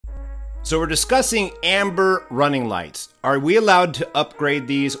So we're discussing amber running lights. Are we allowed to upgrade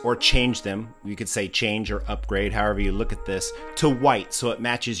these or change them? You could say change or upgrade, however you look at this, to white so it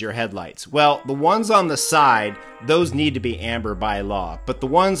matches your headlights. Well, the ones on the side, those need to be amber by law, but the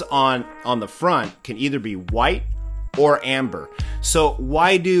ones on the front can either be white or amber. So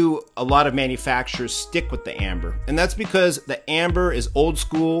why do a lot of manufacturers stick with the amber? And that's because the amber is old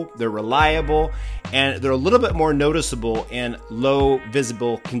school, they're reliable, and they're a little bit more noticeable in low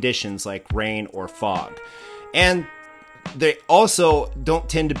visible conditions like rain or fog. And they also don't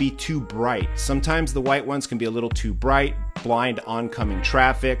tend to be too bright. Sometimes the white ones can be a little too bright, blind oncoming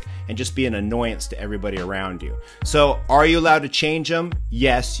traffic, and just be an annoyance to everybody around you. So are you allowed to change them?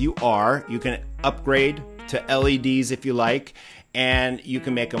 Yes, you are. You can upgrade to LEDs if you like, and you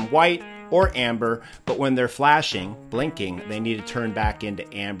can make them white or amber, but when they're flashing, blinking, they need to turn back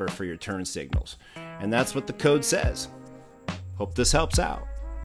into amber for your turn signals. And that's what the code says. Hope this helps out.